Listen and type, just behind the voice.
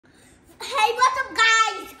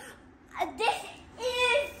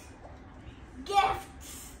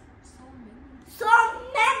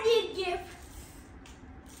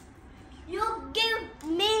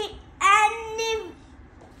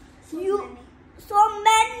so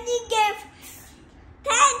many gifts.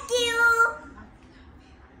 Thank you.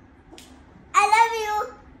 I love you.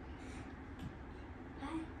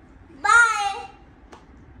 Bye.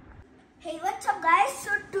 Hey, what's up guys?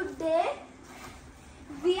 So today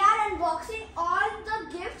we are unboxing all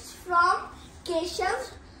the gifts from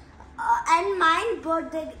Keshav's and mine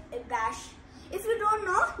birthday bash. If you don't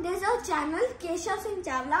know, there's a channel Keshav Singh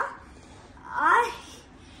Chawla.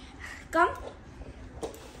 Come.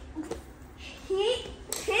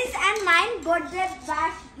 His and mine birthday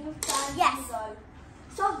bash gifts are yes.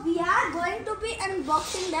 So we are going to be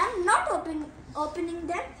unboxing them, not opening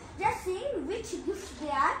them, just seeing which gifts they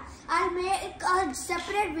are. I'll make a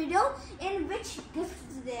separate video in which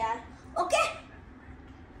gifts they are. Okay?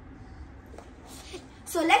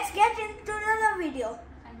 So let's get into the video.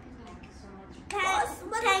 Thank you so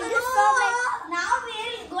much. Now we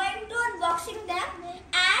are going to unboxing them,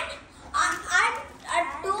 and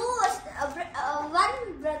one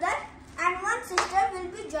brother and one sister will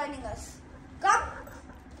be joining us. Come,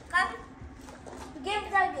 give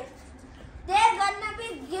the gift. They are gonna be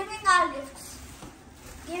giving our gifts,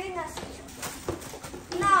 giving us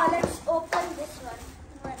gifts. Now let's open this one.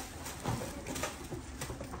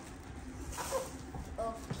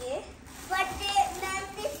 Okay. But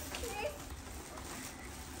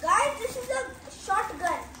guys, this is a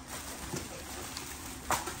shotgun.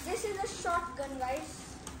 This is a shotgun, guys.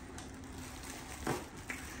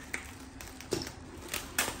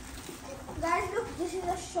 Guys, look, this is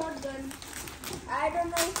a shotgun. I don't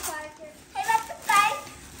know if I can. Hey, what's up, guys?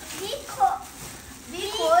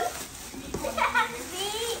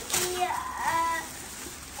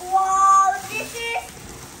 Wow, this is.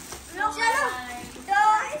 Look,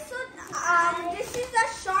 guys, so this is a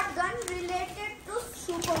shotgun related to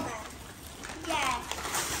Superman. Yes.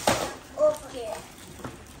 Okay.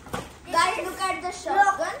 Guys, look at the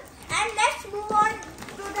shotgun, and let's move on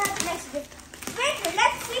to the next gift. Wait,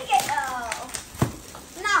 let's see it.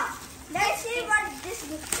 Now, let's see what this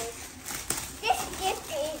gift is. This gift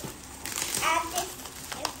is, and this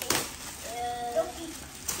gift is,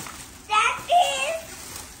 that is,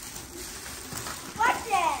 what's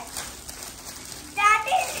that? That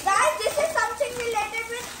is, guys, this is something related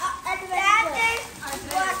with adventure. That is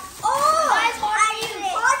what? Oh, guys,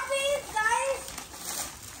 Hot Wheels, guys.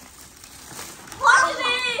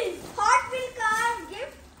 Hot Wheel car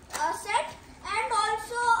gift set. And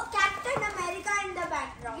also Captain America in the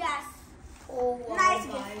background. Yes. Oh, wow, nice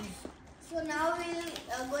gift. So now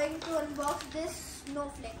we're going to unbox this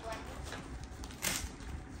snowflake one.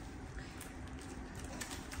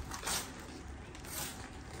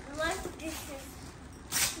 What this is?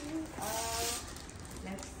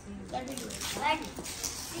 Let's see. Let me do it. Let's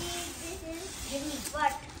see. This is. Give me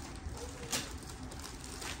what?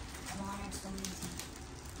 Come on, it's so easy.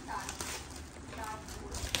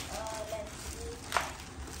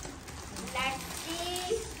 Let's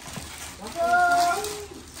see. So,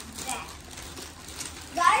 that.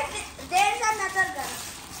 Guys, there's another gun.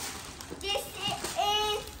 This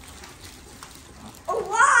is. Oh,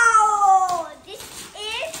 wow! This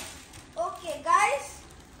is. Okay, guys.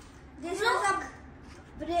 This is a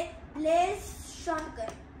blaze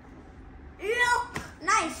shotgun. Look!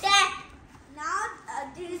 Nice. That. Now,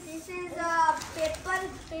 this is a paper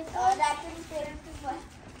wrapping paper.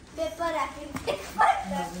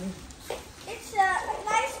 It's a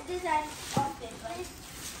nice design of paper.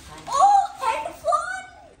 Oh, headphone!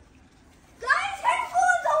 Guys,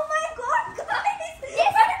 headphones! Oh my god, guys! This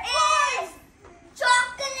is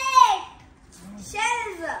chocolate!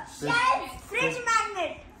 Shells! Fridge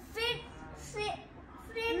magnet!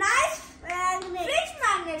 Nice magnet! Fridge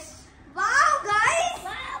magnets! Wow, guys!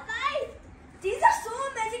 These are so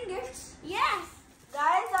amazing gifts. Yes!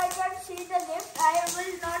 Guys, I can see the gift. I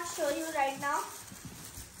will not show you right now.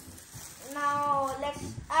 Now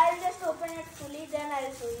I'll just open it fully, then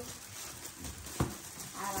I'll show you.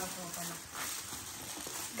 I'll also open it.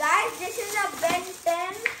 Guys, this is a Ben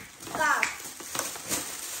 10 car.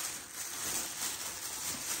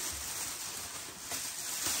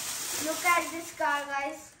 Look at this car,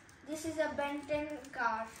 guys. This is a Ben 10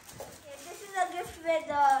 car. Okay, this is a gift with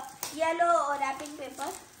yellow wrapping paper.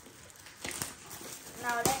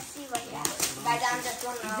 Now let's see what we have. Guys, I'm just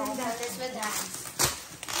going to open this with hands.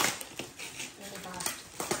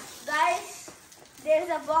 Guys, there's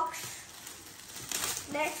a box.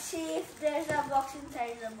 Let's see if there's a box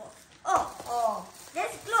inside the box. Oh,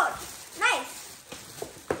 there's clothes. Nice.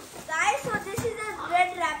 Guys, so this is a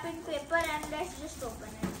red wrapping paper, and let's just open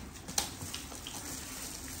it.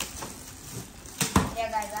 Yeah,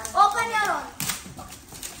 guys, Open your own.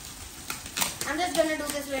 I'm just gonna do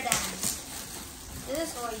this with hands. This is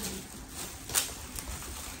so easy.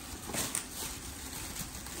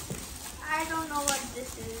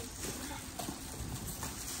 this is.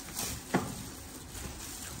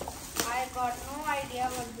 I got no idea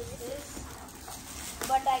what this is,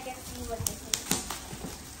 but I can see what this is.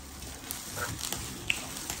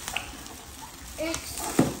 It's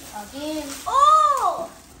again. Oh!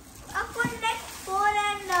 A Connect 4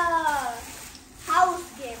 and house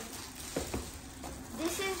game.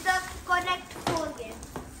 This is the Connect 4 game.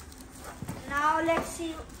 Now let's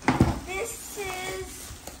see. This is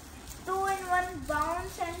 2-in-1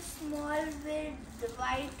 bounce and small with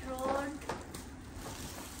white road.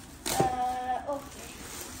 Okay.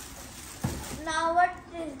 Now what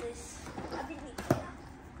is this?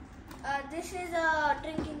 This is a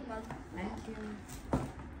drinking mug. Thank you.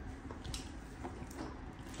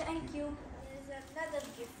 Thank you. There is another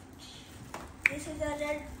gift. This is a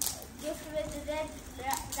red gift with red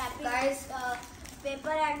wrapping Guys.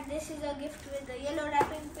 paper, and this is a gift with the yellow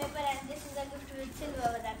wrapping paper, and this is a gift with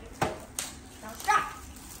silver wrapping paper. Now start.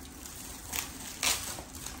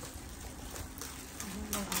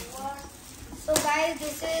 So guys,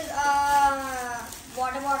 this is a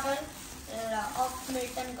water bottle of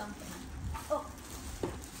Milton Company. Oh.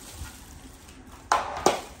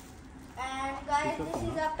 And guys, this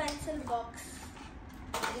is a pencil box.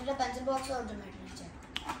 Is it a pencil box or geometry check?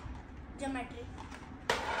 Geometry.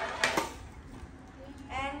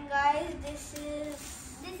 And guys, this is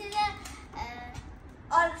a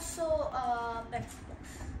also a pencil box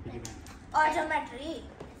or geometry.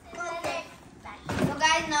 Okay. So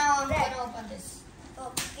guys, now I'm going to open this.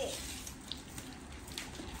 Okay.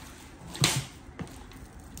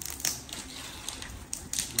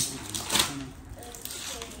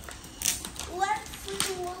 What this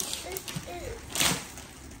is?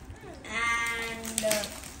 And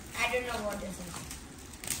I don't know what this is.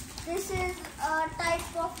 This is a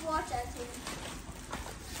type of watch, I think.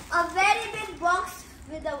 A very big box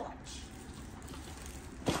with a watch.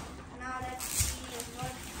 Now let's see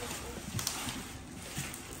what this is.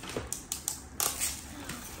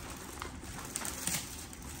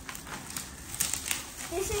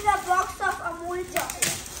 This is a box of Amul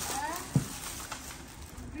chocolate.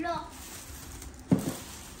 Block.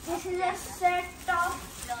 This is a set of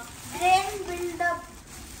brain builder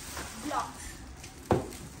blocks.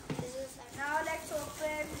 Now let's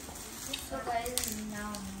open. So guys,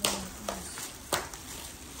 now I'm going to open this.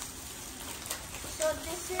 So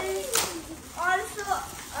this is also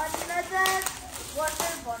another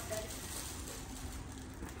water bottle.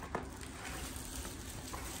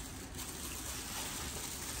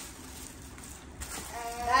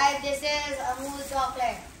 Guys, this is Amul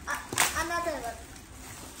chocolate. Another one.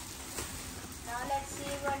 Now let's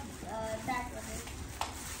see what that one is.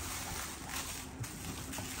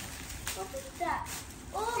 What is that?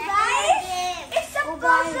 Oh guys, it's a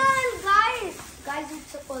puzzle, guys. Guys,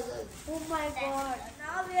 it's a puzzle. Oh my god.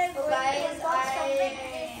 Now we are So going guys, to unbox I something.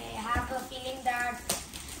 have a feeling that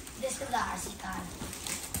this is the RC card.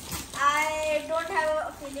 I don't have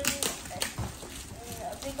a feeling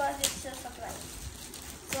because it's a surprise.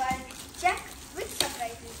 So I'll check which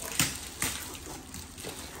surprise it is.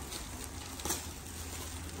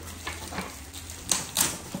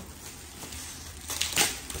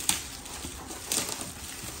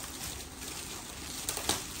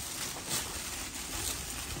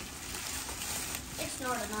 It's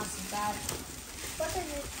not an RC card. What is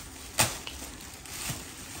it?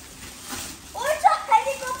 Oh, it's a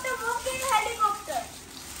helicopter, working helicopter.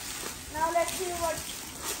 Now let's see what.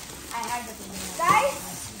 I had the feeling.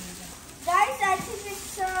 Guys, I think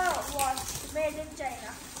it's a watch made in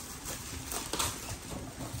China.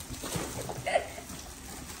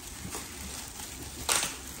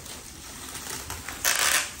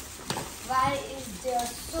 Why is there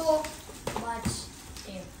so much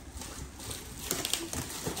tape?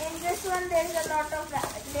 In this one, there's a lot of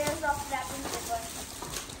layers of wrapping paper.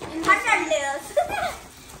 100 layers.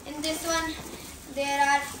 In this one, there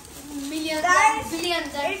are millions, Guys, and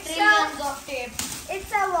billions, and it's trillions of tape.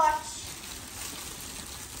 It's a watch.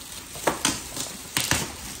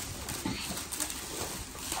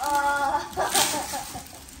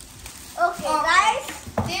 Okay, guys.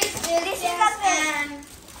 This This is is a and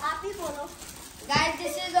happy photo. guys,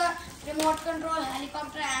 this is a remote control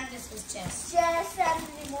helicopter, and this is chess. Chess and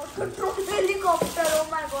remote control helicopter. Oh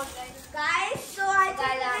my god, guys. Guys, so I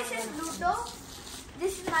think Guys, this is Pluto.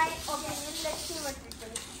 This is my opinion. Let's see what it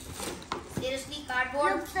is. Seriously,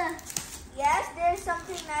 cardboard. Yes, there is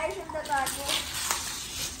something nice in the cardboard.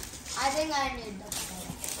 I think I need the cutter.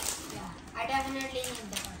 Yeah, I definitely need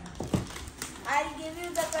the cutter. I'll give you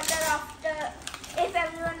the cutter after if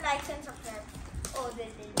everyone likes and subscribe. Oh, they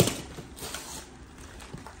did.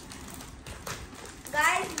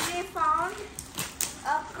 Guys, we found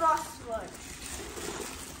a crossword.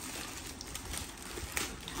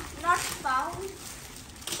 Not found,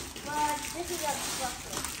 but this is a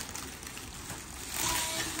crossword.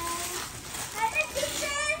 And this is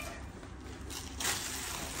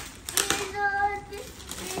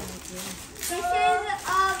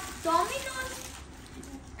Domino's.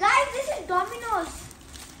 Guys, this is Domino's.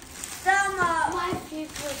 Some My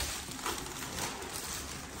favorite.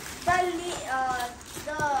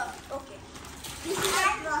 Okay. This is a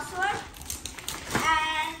crossword,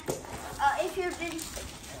 and if you didn't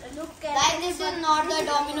look at Guys, this is not the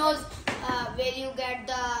Domino's where you get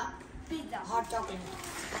the pizza. hot chocolate.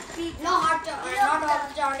 Pizza. No hot chocolate, not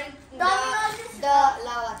hot chocolate. Domino's is The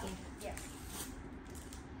lava cake. Yes.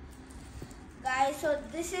 Guys, so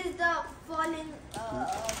this is the falling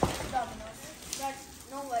Domino's. But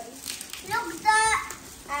no worries. Look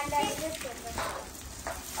and I just opened it.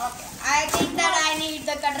 Okay, I think that I need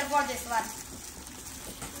the cutter for this one.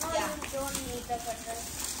 No, Yeah. you don't need the cutter.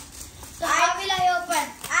 So how will I open?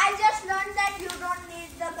 I just learned that you don't need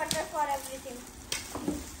the cutter for everything.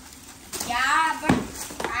 Yeah, but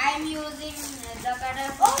I'm using the cutter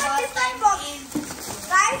for Oh, first this time. one box.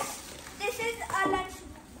 Guys, this is a lunch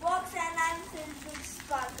box and I'm filled with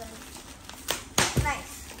sparkles.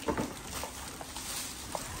 Nice.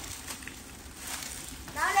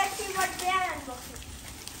 Now let's see what they are unboxing.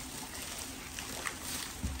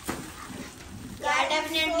 Yeah, I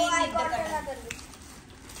definitely I need the got cutter. another one.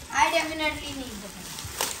 I definitely need the cutter.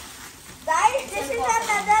 Guys, this is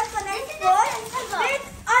another connect board with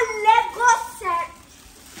a Lego set.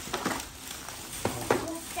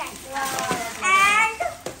 And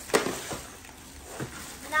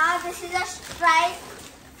now this is a strike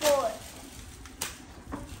board.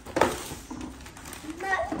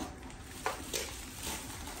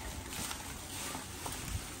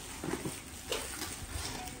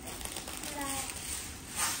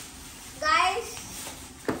 Guys,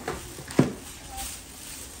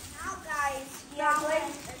 now guys, we are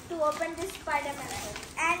going to open this Spider-Man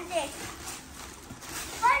and this.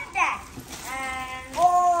 What's that? And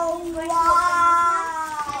oh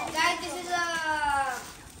wow! Guys, this is a...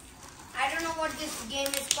 I don't know what this game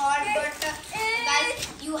is called, but guys,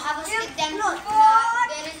 you have a stick, then there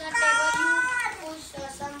is a table, you push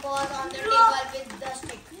some balls on the table with the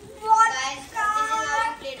stick. Guys, this is how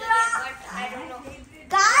you play the game, but I don't know.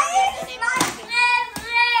 Guys, my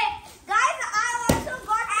favorite! Guys, I also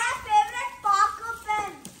got my favorite Parker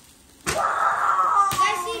pen. Wow!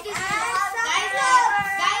 Guys, see this is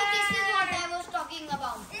guys, this is what I was talking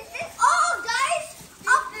about. Oh, guys,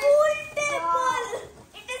 a pool table.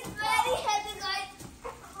 It is very heavy, guys.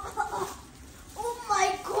 Oh my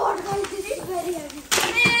God, guys, this is very heavy.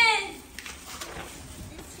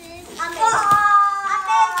 This is amazing.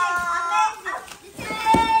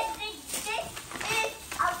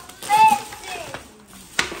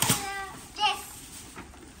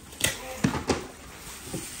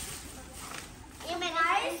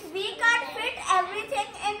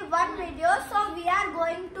 So we are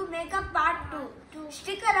going to make a part 2.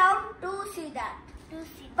 Stick around to see that.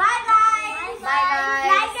 Bye guys. Bye guys.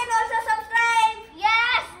 Like and also